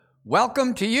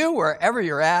Welcome to you wherever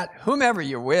you're at, whomever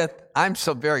you're with. I'm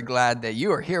so very glad that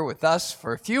you are here with us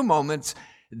for a few moments.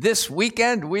 This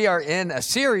weekend, we are in a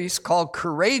series called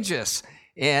Courageous,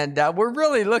 and we're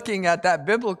really looking at that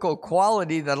biblical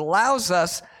quality that allows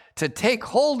us to take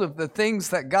hold of the things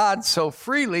that God so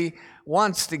freely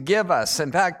wants to give us.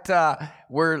 In fact,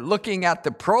 we're looking at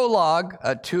the prologue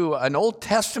to an Old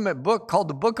Testament book called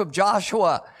the Book of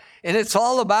Joshua, and it's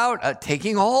all about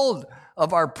taking hold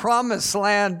of our promised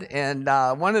land. And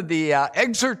one of the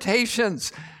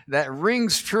exhortations that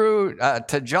rings true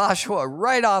to Joshua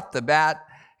right off the bat,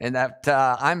 and that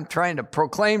I'm trying to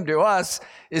proclaim to us,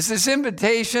 is this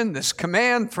invitation, this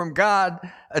command from God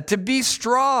to be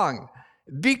strong,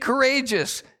 be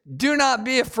courageous, do not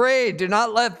be afraid, do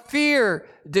not let fear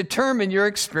determine your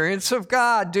experience of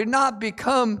God, do not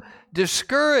become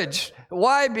discouraged.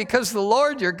 Why? Because the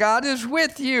Lord your God is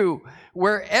with you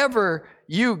wherever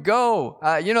you go.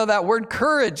 That word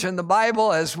courage in the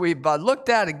Bible, as we've looked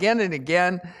at again and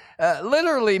again,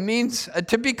 literally means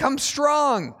to become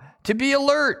strong, to be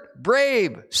alert,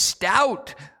 brave,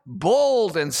 stout,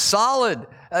 bold, and solid,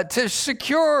 to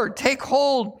secure, take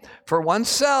hold for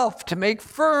oneself, to make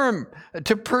firm,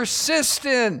 to persist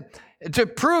in, to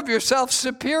prove yourself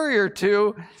superior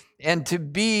to, and to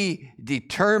be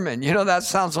determined. That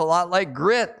sounds a lot like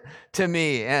grit to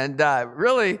me. And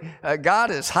really, God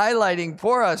is highlighting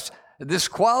for us this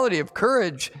quality of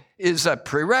courage is a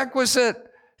prerequisite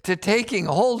to taking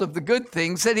hold of the good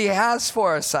things that He has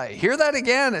for us. I hear that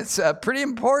again. It's pretty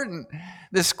important.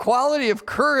 This quality of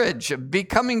courage, of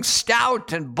becoming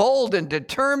stout and bold and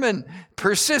determined,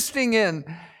 persisting in,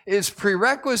 is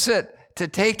prerequisite to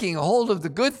taking hold of the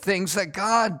good things that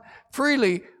God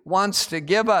freely wants to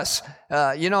give us.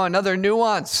 Another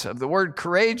nuance of the word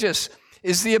courageous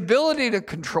is the ability to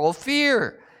control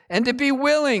fear and to be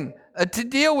willing to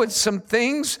deal with some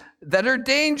things that are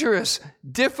dangerous,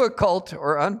 difficult,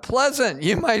 or unpleasant.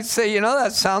 You might say,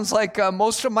 that sounds like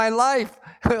most of my life.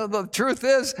 The truth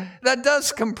is, that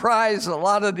does comprise a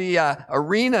lot of the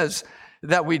arenas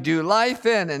that we do life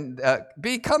in. And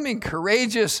becoming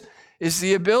courageous is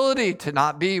the ability to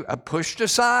not be pushed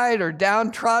aside or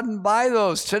downtrodden by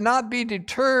those, to not be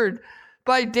deterred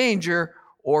by danger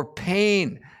or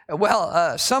pain.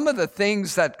 Well, some of the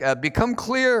things that become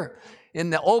clear in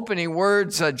the opening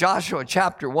words, Joshua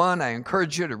chapter 1, I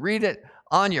encourage you to read it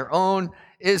on your own,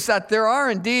 is that there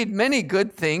are indeed many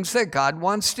good things that God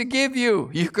wants to give you.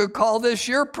 You could call this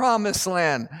your promised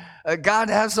land. God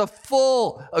has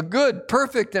a good,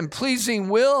 perfect, and pleasing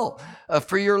will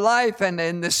for your life. And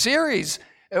in this series,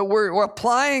 we're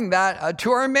applying that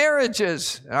to our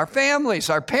marriages, our families,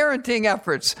 our parenting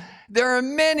efforts. There are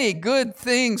many good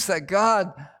things that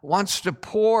God wants to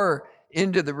pour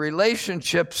into the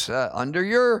relationships under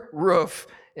your roof.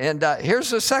 And here's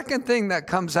the second thing that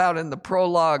comes out in the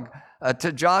prologue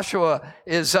to Joshua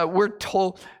is we're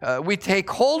told we take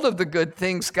hold of the good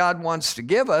things God wants to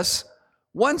give us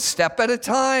one step at a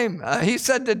time. He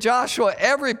said to Joshua,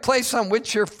 every place on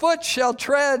which your foot shall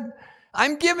tread,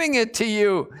 I'm giving it to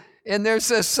you. And there's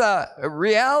this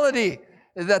reality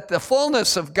that the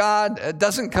fullness of God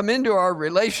doesn't come into our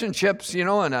relationships, in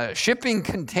a shipping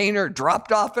container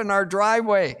dropped off in our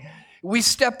driveway. We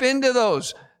step into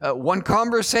those one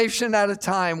conversation at a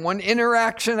time, one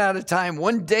interaction at a time,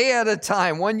 one day at a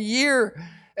time, 1 year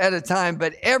at a time.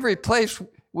 But every place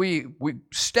we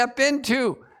step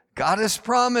into, God has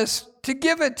promised to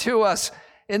give it to us.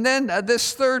 And then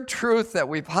this third truth that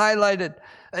we've highlighted,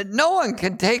 no one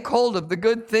can take hold of the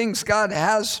good things God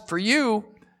has for you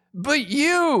but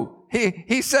you.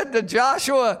 He said to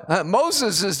Joshua,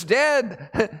 Moses is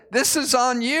dead. This is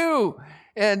on you.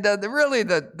 And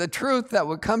the truth that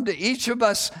would come to each of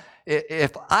us,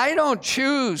 if I don't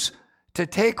choose to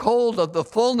take hold of the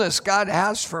fullness God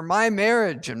has for my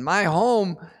marriage and my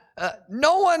home,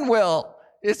 no one will.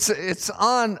 It's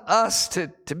on us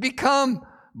to become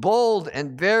bold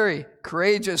and very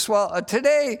courageous. Well,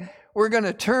 today we're going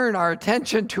to turn our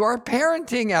attention to our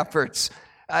parenting efforts,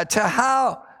 to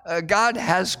how God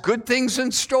has good things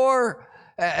in store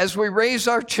as we raise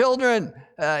our children.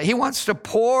 He wants to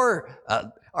pour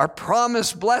our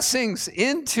promised blessings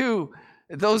into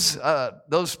those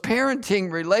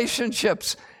parenting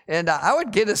relationships. And I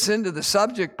would get us into the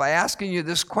subject by asking you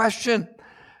this question.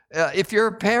 If you're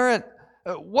a parent,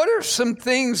 what are some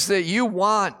things that you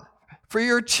want for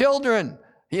your children?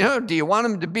 Do you want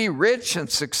them to be rich and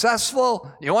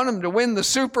successful? Do you want them to win the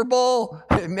Super Bowl?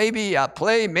 Maybe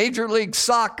play Major League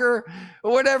Soccer?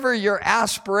 Whatever your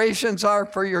aspirations are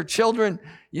for your children.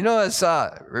 As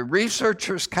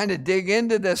researchers kind of dig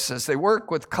into this, as they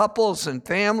work with couples and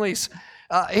families,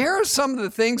 Here are some of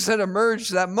the things that emerge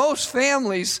that most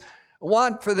families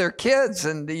want for their kids.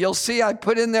 And you'll see I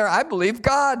put in there, I believe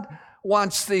God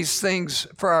wants these things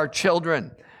for our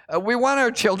children. We want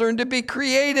our children to be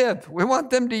creative. We want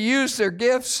them to use their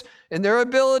gifts and their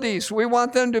abilities. We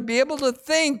want them to be able to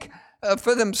think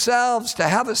for themselves, to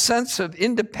have a sense of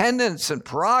independence and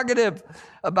prerogative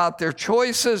about their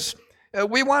choices.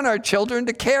 We want our children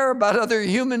to care about other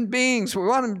human beings. We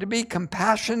want them to be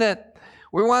compassionate.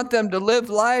 We want them to live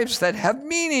lives that have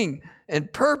meaning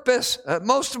and purpose.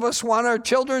 Most of us want our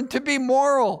children to be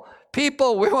moral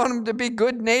people. We want them to be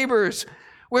good neighbors.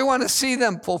 We want to see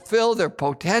them fulfill their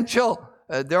potential,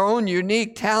 their own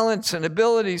unique talents and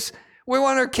abilities. We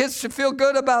want our kids to feel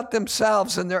good about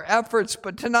themselves and their efforts,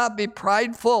 but to not be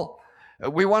prideful.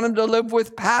 We want them to live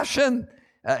with passion,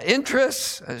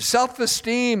 interests,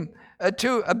 self-esteem,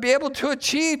 to be able to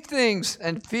achieve things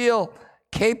and feel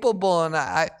capable. And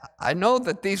I know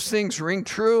that these things ring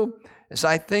true as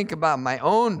I think about my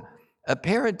own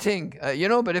parenting.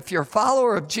 But if you're a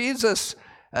follower of Jesus,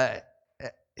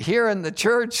 here in the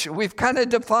church, we've kind of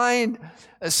defined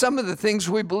some of the things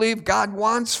we believe God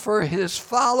wants for his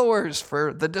followers,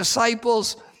 for the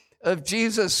disciples of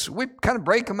Jesus. We kind of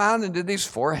break them out into these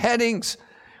 4 headings.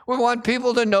 We want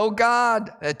people to know God,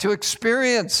 to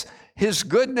experience his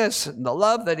goodness and the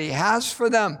love that he has for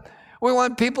them. We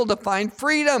want people to find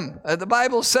freedom. The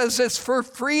Bible says it's for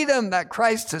freedom that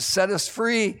Christ has set us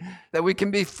free, that we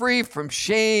can be free from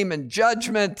shame and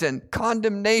judgment and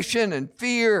condemnation and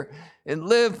fear and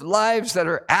live lives that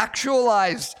are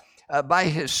actualized by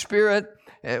his Spirit,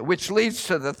 which leads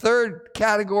to the 3rd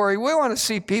category. We want to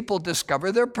see people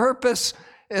discover their purpose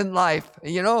in life,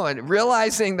 and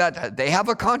realizing that they have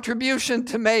a contribution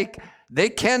to make. They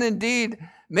can indeed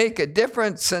make a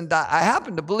difference. And I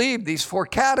happen to believe these 4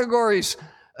 categories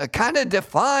kind of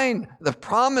define the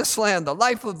promised land, the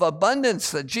life of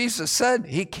abundance that Jesus said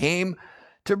he came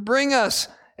to bring us.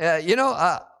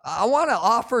 I want to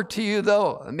offer to you,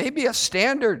 though, maybe a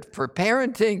standard for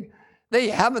parenting that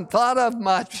you haven't thought of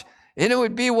much. And it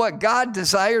would be what God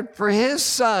desired for his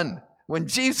son. When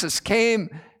Jesus came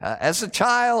as a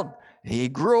child, he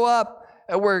grew up.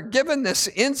 We're given this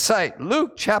insight.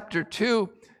 Luke chapter 2,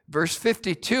 verse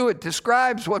 52, it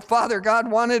describes what Father God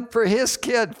wanted for his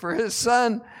kid, for his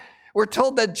son. We're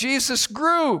told that Jesus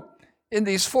grew in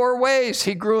these 4 ways.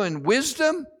 He grew in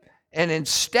wisdom and in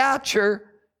stature.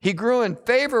 He grew in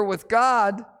favor with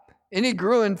God, and he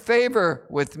grew in favor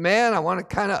with man. I want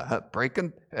to kind of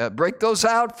break those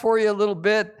out for you a little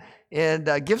bit and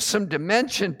give some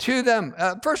dimension to them.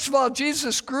 First of all,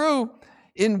 Jesus grew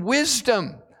in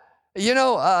wisdom.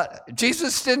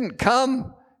 Jesus didn't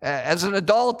come as an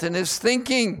adult in his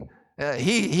thinking.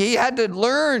 He had to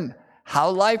learn how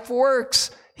life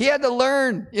works. He had to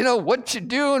learn, what you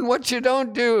do and what you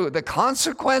don't do, the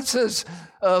consequences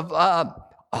of a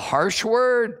harsh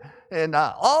word, and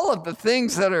all of the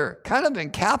things that are kind of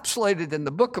encapsulated in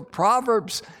the book of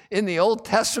Proverbs in the Old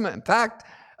Testament. In fact,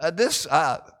 this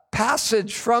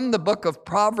passage from the book of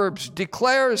Proverbs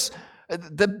declares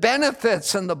the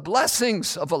benefits and the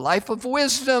blessings of a life of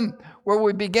wisdom, where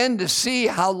we begin to see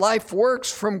how life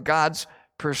works from God's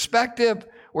perspective.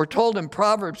 We're told in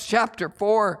Proverbs chapter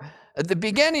 4, the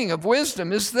beginning of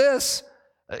wisdom is this: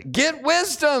 get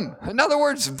wisdom. In other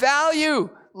words, value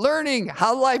learning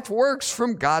how life works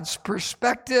from God's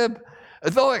perspective.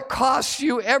 Though it costs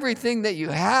you everything that you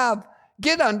have,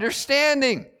 get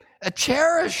understanding.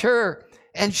 Cherish her,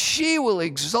 and she will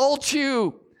exalt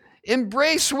you.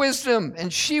 Embrace wisdom,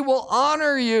 and she will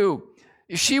honor you.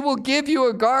 She will give you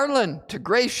a garland to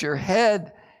grace your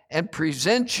head and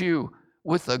present you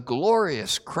with a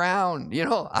glorious crown.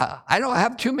 I don't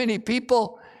have too many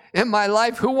people in my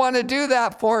life who want to do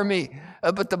that for me.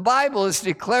 But the Bible is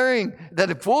declaring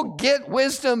that if we'll get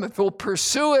wisdom, if we'll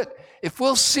pursue it, if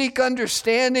we'll seek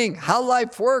understanding how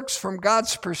life works from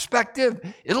God's perspective,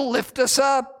 it'll lift us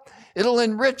up. It'll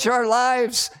enrich our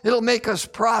lives. It'll make us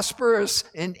prosperous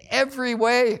in every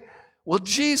way. Well,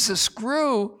 Jesus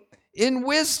grew in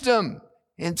wisdom.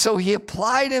 And so he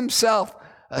applied himself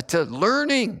to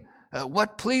learning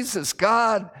what pleases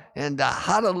God and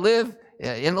how to live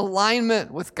in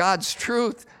alignment with God's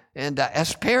truth. And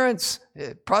as parents,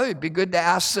 it'd probably be good to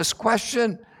ask this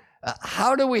question: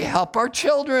 how do we help our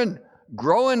children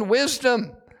grow in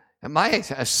wisdom? And my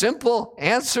simple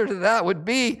answer to that would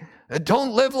be,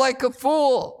 don't live like a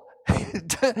fool.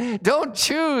 Don't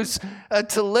choose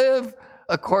to live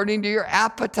according to your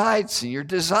appetites and your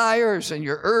desires and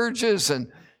your urges and,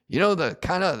 the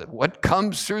kind of what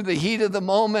comes through the heat of the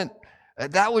moment.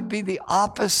 That would be the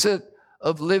opposite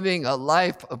of living a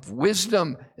life of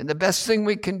wisdom. And the best thing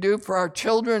we can do for our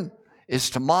children is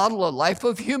to model a life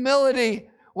of humility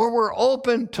where we're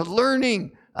open to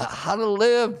learning how to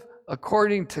live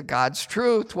according to God's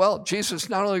truth. Well, Jesus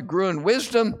not only grew in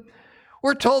wisdom,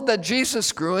 we're told that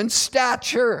Jesus grew in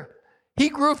stature. He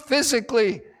grew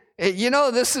physically.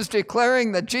 This is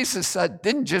declaring that Jesus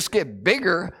didn't just get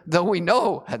bigger, though we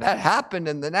know that happened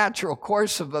in the natural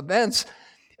course of events.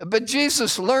 But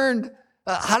Jesus learned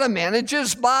how to manage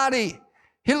his body.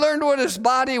 He learned what his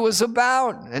body was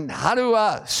about and how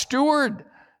to steward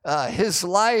his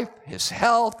life, his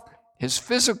health, his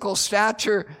physical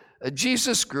stature.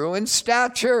 Jesus grew in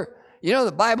stature.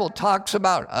 The Bible talks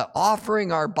about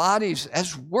offering our bodies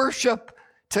as worship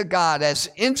to God, as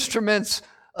instruments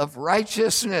of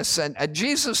righteousness. And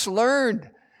Jesus learned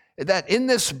that in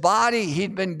this body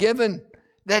he'd been given,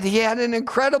 that he had an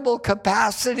incredible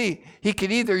capacity. He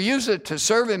could either use it to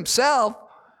serve himself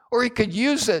or he could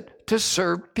use it to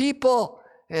serve people.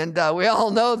 And we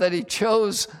all know that he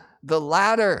chose the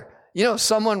latter.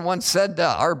 Someone once said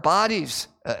our bodies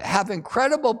have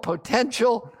incredible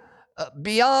potential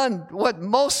beyond what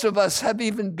most of us have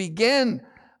even begun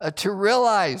to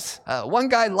realize. One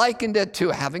guy likened it to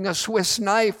having a Swiss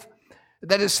knife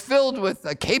that is filled with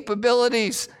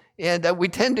capabilities, and we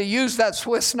tend to use that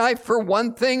Swiss knife for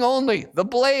one thing only, the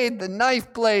blade, the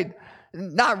knife blade,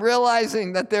 not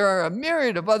realizing that there are a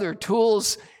myriad of other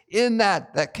tools in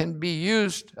that can be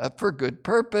used for good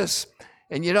purpose.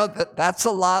 And that's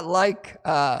a lot like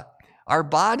our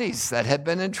bodies that have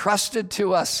been entrusted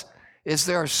to us, is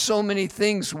there are so many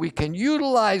things we can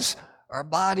utilize our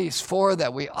bodies for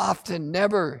that we often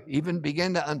never even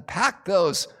begin to unpack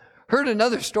those. Heard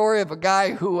another story of a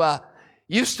guy who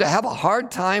used to have a hard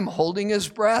time holding his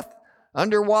breath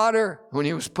underwater. When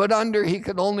he was put under, he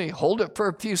could only hold it for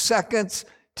a few seconds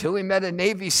till he met a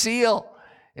Navy SEAL,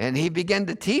 and he began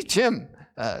to teach him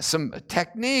some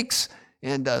techniques.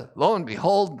 And lo and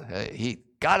behold, he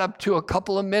got up to a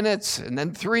couple of minutes, and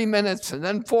then 3 minutes, and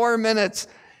then 4 minutes.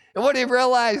 And what he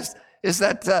realized is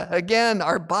that, again,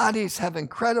 our bodies have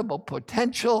incredible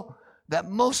potential that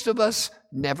most of us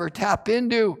never tap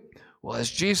into. Well, as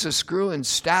Jesus grew in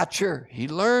stature, he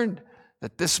learned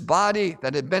that this body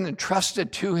that had been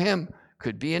entrusted to him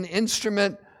could be an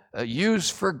instrument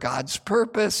used for God's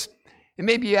purpose. And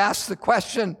maybe you ask the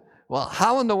question, well,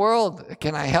 how in the world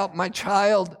can I help my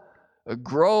child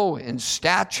grow in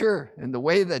stature in the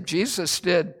way that Jesus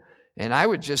did? And I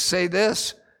would just say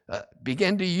this,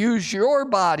 begin to use your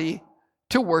body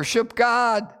to worship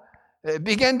God.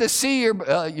 Begin to see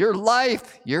your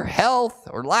life, your health,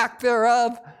 or lack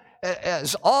thereof,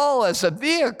 as a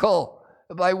vehicle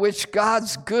by which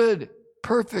God's good,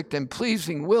 perfect, and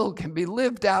pleasing will can be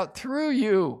lived out through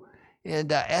you.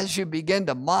 And as you begin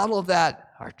to model that,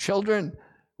 our children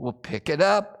will pick it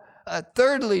up.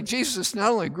 Thirdly, Jesus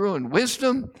not only grew in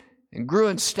wisdom and grew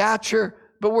in stature,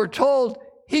 but we're told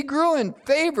he grew in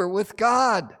favor with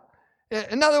God.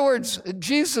 In other words,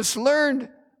 Jesus learned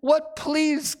what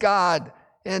pleased God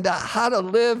and how to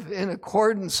live in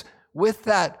accordance with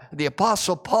that. The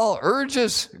Apostle Paul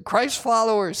urges Christ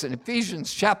followers in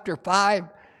Ephesians chapter 5.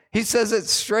 He says it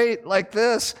straight like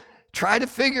this: try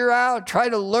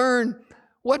to learn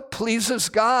what pleases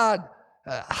God,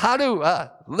 how to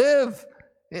live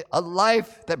a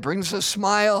life that brings a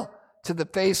smile to the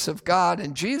face of God.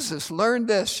 And Jesus learned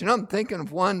this. I'm thinking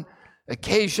of one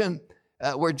occasion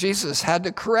where Jesus had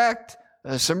to correct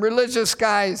some religious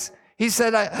guys. He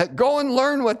said, go and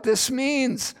learn what this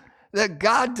means, that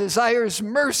God desires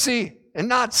mercy and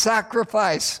not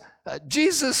sacrifice.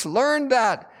 Jesus learned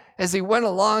that as he went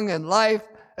along in life.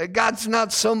 God's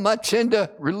not so much into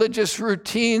religious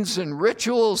routines and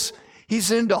rituals.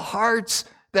 He's into hearts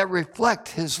that reflect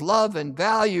his love and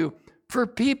value for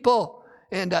people.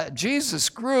 And Jesus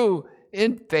grew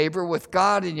in favor with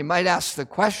God. And you might ask the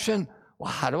question,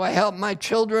 well, how do I help my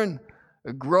children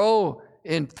grow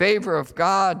in favor of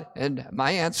God? And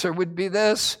my answer would be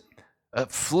this: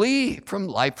 flee from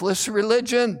lifeless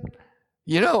religion.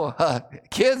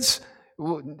 Kids,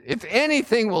 if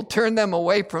anything will turn them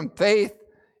away from faith,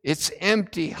 it's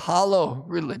empty, hollow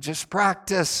religious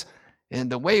practice. And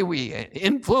the way we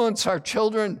influence our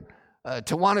children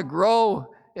to want to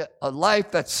grow a life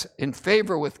that's in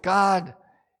favor with God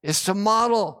is to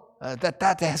model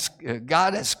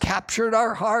God has captured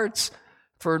our hearts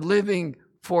for living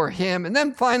for him. And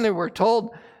then finally, we're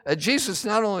told Jesus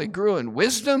not only grew in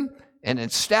wisdom and in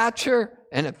stature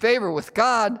and in favor with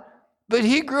God, but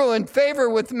he grew in favor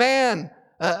with man.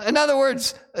 In other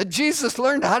words, Jesus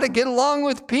learned how to get along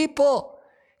with people.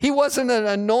 He wasn't an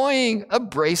annoying,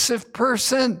 abrasive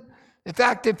person. In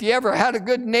fact, if you ever had a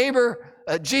good neighbor,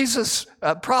 Jesus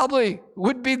probably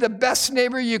would be the best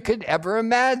neighbor you could ever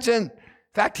imagine.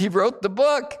 In fact, he wrote the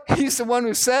book. He's the one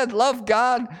who said, love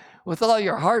God with all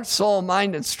your heart, soul,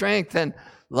 mind, and strength, and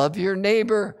love your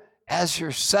neighbor as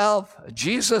yourself.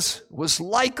 Jesus was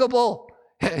likable.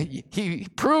 He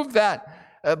proved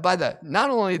that by not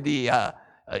only the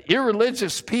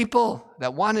irreligious people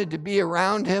that wanted to be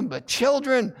around him, but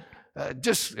children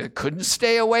just couldn't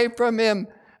stay away from him.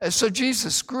 So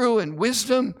Jesus grew in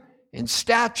wisdom, in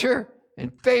stature, in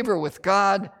favor with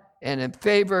God, and in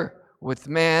favor with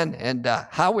man. And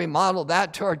how we model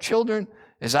that to our children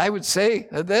is, I would say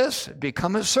this: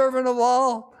 become a servant of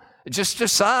all. Just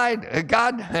decide,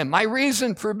 God, my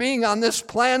reason for being on this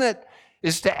planet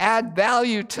is to add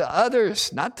value to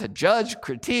others, not to judge,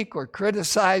 critique, or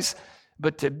criticize,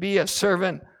 but to be a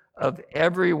servant of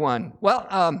everyone. Well,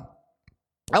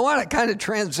 I want to kind of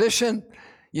transition.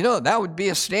 That would be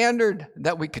a standard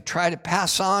that we could try to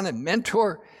pass on and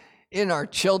mentor in our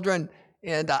children.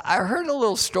 And I heard a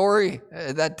little story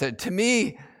that to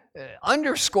me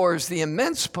underscores the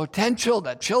immense potential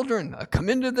that children come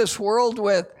into this world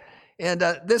with. And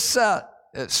this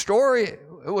story,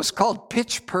 it was called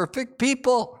Pitch Perfect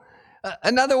People.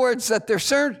 In other words, that there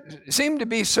seemed to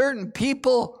be certain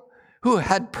people who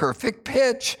had perfect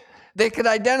pitch. They could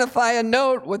identify a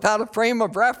note without a frame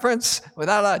of reference,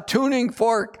 without a tuning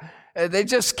fork. They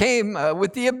just came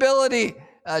with the ability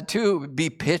to be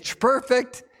pitch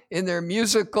perfect in their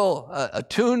musical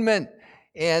attunement.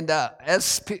 And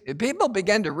as people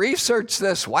began to research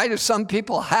this, why do some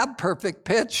people have perfect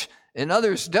pitch and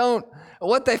others don't?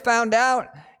 What they found out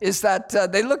is that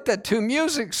they looked at two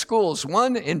music schools,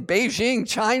 one in Beijing,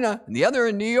 China, and the other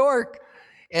in New York.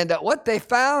 And what they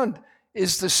found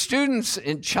is the students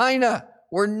in China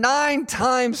were 9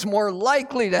 times more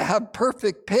likely to have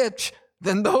perfect pitch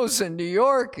than those in New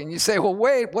York. And you say, well,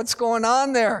 wait, what's going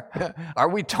on there? Are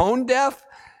we tone deaf?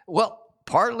 Well,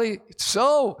 partly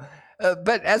so.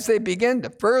 But as they begin to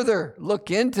further look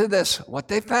into this, what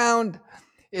they found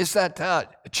is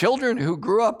that children who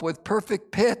grew up with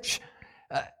perfect pitch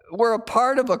were a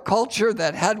part of a culture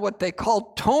that had what they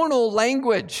called tonal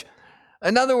language.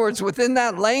 In other words, within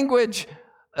that language,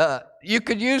 you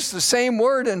could use the same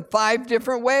word in 5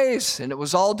 different ways, and it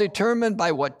was all determined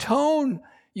by what tone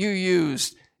you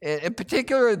used. In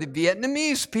particular, the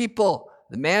Vietnamese people,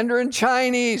 the Mandarin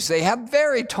Chinese, they have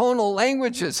very tonal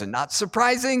languages, and not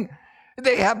surprising,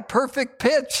 they have perfect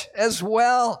pitch as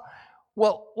well.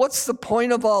 Well, what's the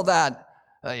point of all that?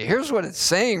 Here's what it's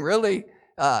saying, really.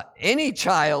 Any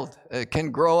child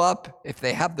can grow up, if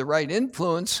they have the right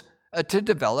influence, to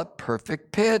develop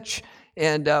perfect pitch.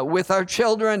 And with our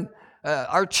children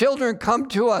come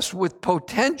to us with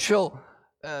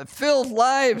potential-filled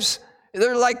lives.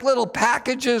 They're like little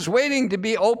packages waiting to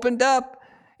be opened up.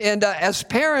 And as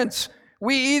parents,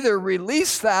 we either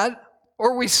release that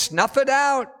or we snuff it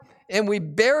out and we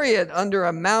bury it under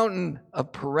a mountain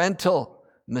of parental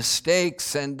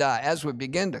mistakes. And as we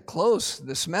begin to close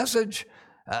this message,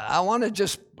 I want to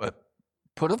just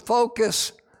put a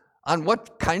focus on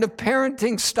what kind of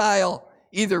parenting style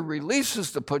either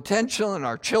releases the potential in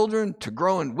our children to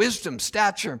grow in wisdom,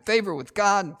 stature, and favor with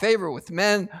God and favor with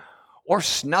men, or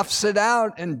snuffs it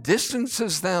out and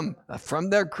distances them from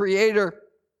their Creator.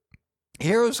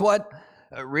 Here's what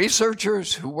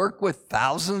researchers who work with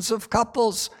thousands of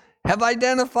couples have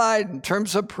identified in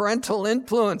terms of parental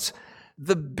influence.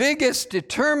 The biggest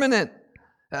determinant,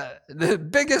 the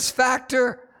biggest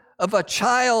factor of a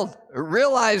child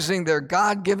realizing their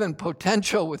God-given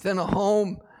potential within a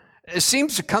home, it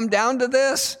seems to come down to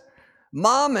this: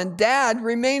 mom and dad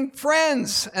remain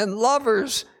friends and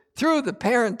lovers through the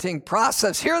parenting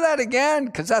process. Hear that again,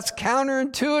 because that's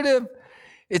counterintuitive.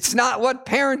 It's not what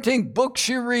parenting books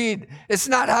you read. It's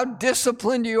not how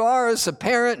disciplined you are as a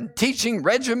parent in teaching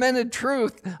regimented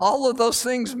truth. All of those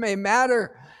things may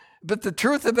matter, but the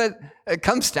truth of it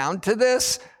comes down to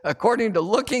this. According to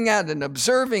looking at and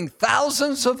observing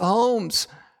thousands of homes,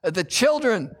 the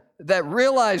children that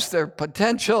realize their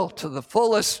potential to the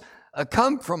fullest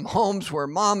come from homes where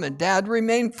mom and dad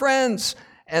remain friends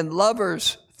and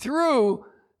lovers through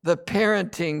the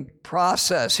parenting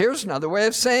process. Here's another way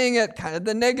of saying it, kind of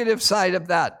the negative side of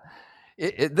that.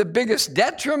 The biggest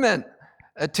detriment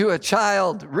to a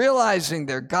child realizing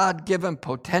their God-given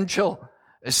potential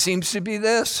seems to be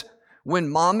this: when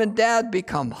mom and dad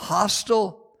become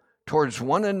hostile towards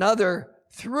one another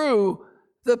through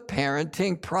the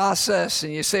parenting process.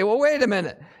 And you say, well, wait a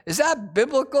minute, is that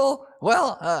biblical?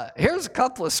 Well, here's a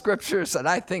couple of scriptures that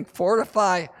I think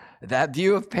fortify that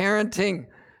view of parenting.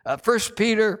 1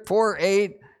 Peter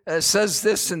 4:8 says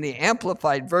this in the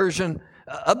Amplified Version: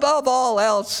 above all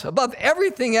else, above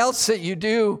everything else that you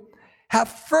do, have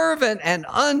fervent and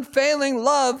unfailing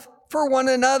love for one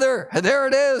another. There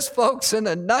it is, folks, in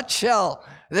a nutshell.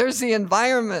 There's the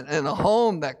environment in a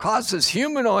home that causes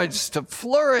humanoids to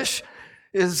flourish,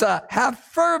 is have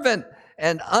fervent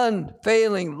and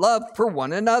unfailing love for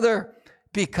one another,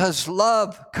 because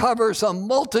love covers a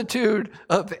multitude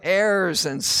of errors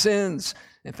and sins.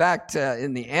 In fact,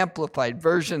 in the Amplified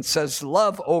Version says,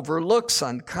 love overlooks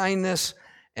unkindness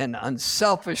and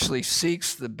unselfishly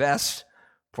seeks the best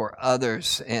for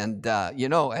others. And,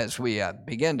 as we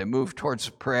begin to move towards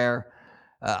prayer,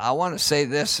 I want to say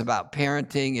this about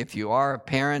parenting. If you are a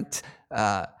parent,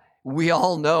 we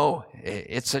all know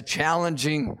it's a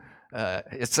challenging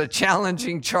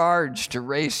charge to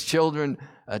raise children,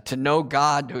 to know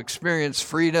God, to experience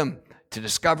freedom, to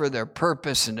discover their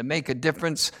purpose, and to make a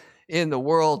difference in the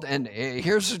world. And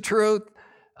here's the truth.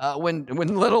 When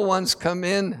little ones come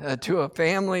in to a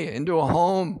family, into a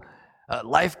home,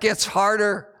 life gets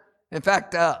harder. In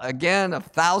fact, again, of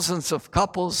thousands of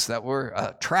couples that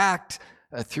were tracked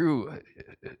through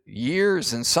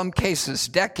years, in some cases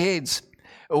decades,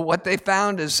 what they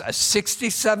found is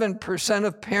 67%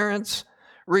 of parents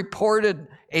reported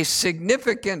a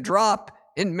significant drop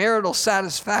in marital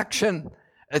satisfaction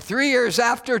 3 years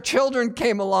after children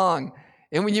came along.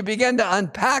 And when you begin to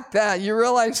unpack that, you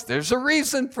realize there's a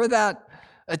reason for that.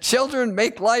 Children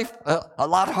make life a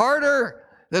lot harder.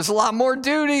 There's a lot more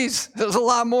duties. There's a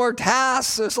lot more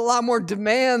tasks. There's a lot more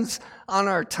demands on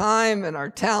our time and our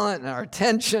talent and our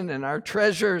attention and our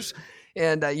treasures.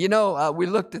 And, we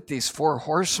looked at these 4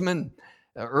 horsemen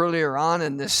earlier on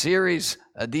in this series.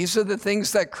 These are the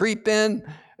things that creep in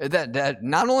that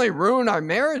not only ruin our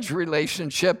marriage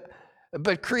relationship,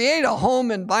 but create a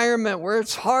home environment where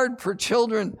it's hard for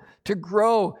children to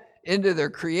grow into their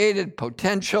created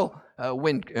potential.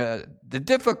 When the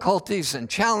difficulties and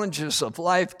challenges of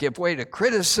life give way to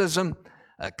criticism,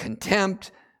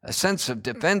 contempt, a sense of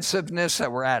defensiveness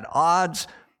that we're at odds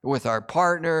with our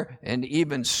partner, and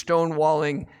even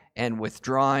stonewalling and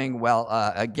withdrawing. Well,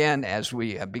 again, as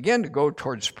we begin to go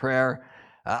towards prayer,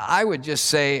 I would just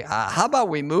say, how about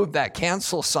we move that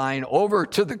cancel sign over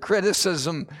to the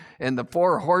criticism and the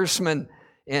 4 horsemen,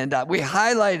 and we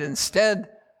highlight instead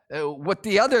what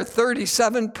the other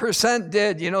 37%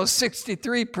 did.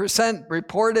 63%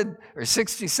 reported, or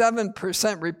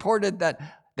 67% reported that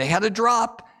they had a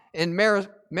drop in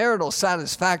marital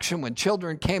satisfaction when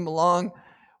children came along.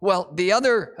 Well, the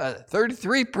other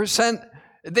 33%,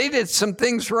 they did some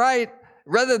things right.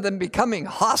 Rather than becoming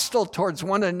hostile towards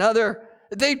one another,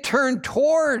 they turned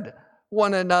toward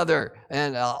one another.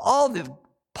 And all the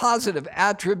positive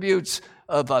attributes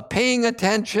of paying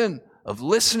attention, of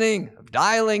listening, of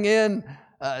dialing in,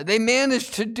 they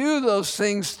managed to do those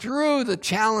things through the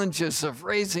challenges of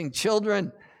raising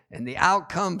children, and the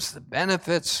outcomes, the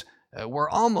benefits were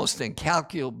almost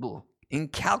incalculable.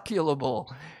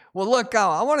 Well, look,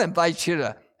 I want to invite you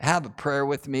to have a prayer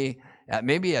with me.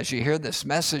 Maybe as you hear this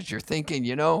message, you're thinking,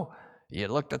 you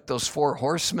looked at those 4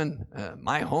 horsemen.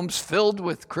 My home's filled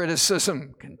with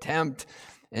criticism, contempt,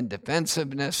 and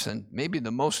defensiveness. And maybe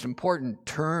the most important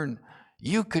turn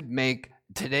you could make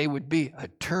today would be a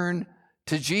turn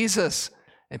to Jesus.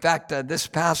 In fact, this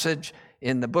passage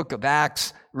in the book of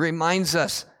Acts reminds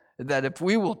us that if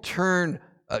we will turn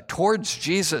towards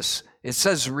Jesus, it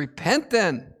says, repent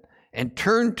then and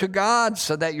turn to God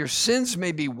so that your sins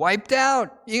may be wiped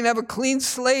out. You can have a clean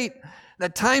slate.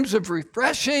 That times of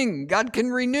refreshing, God can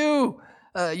renew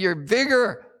your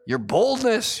vigor, your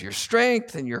boldness, your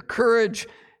strength, and your courage.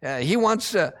 He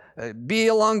wants to be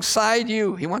alongside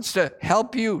you. He wants to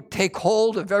help you take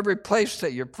hold of every place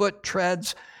that your foot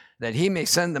treads, that he may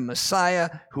send the Messiah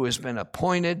who has been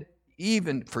appointed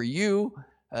even for you,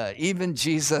 even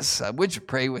Jesus. Would you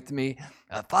pray with me?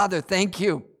 Father, thank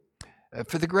you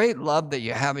for the great love that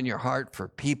you have in your heart for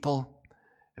people,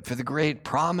 for the great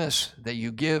promise that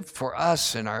you give for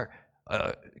us in our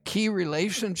key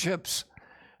relationships.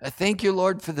 Thank you,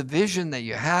 Lord, for the vision that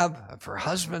you have for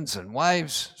husbands and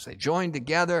wives as they join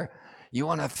together. You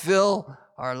want to fill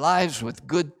our lives with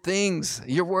good things.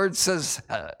 Your word says,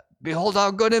 behold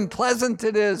how good and pleasant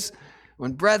it is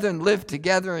when brethren live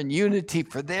together in unity,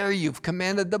 for there you've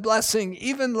commanded the blessing,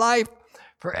 even life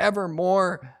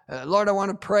forevermore. Lord, I want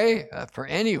to pray for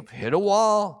any who've hit a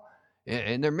wall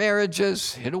in their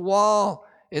marriages, hit a wall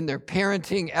in their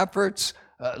parenting efforts.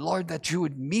 Lord, that you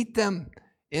would meet them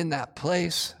in that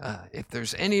place. If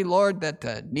there's any, Lord,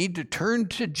 that need to turn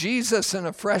to Jesus in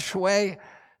a fresh way,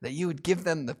 that you would give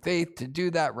them the faith to do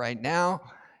that right now.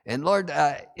 And Lord,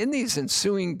 in these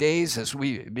ensuing days, as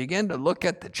we begin to look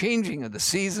at the changing of the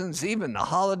seasons, even the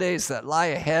holidays that lie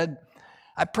ahead,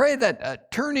 I pray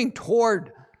that turning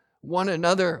toward one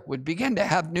another would begin to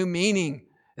have new meaning.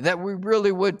 that we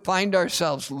really would find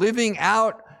ourselves living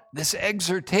out this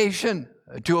exhortation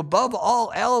to, above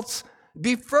all else,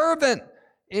 be fervent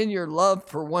in your love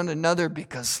for one another,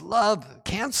 because love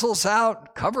cancels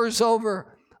out, covers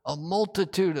over a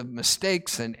multitude of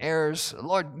mistakes and errors.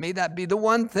 Lord, may that be the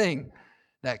one thing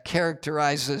that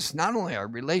characterizes not only our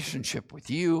relationship with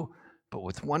you, but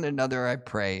with one another, I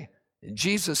pray. In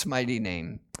Jesus' mighty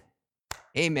name,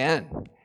 amen.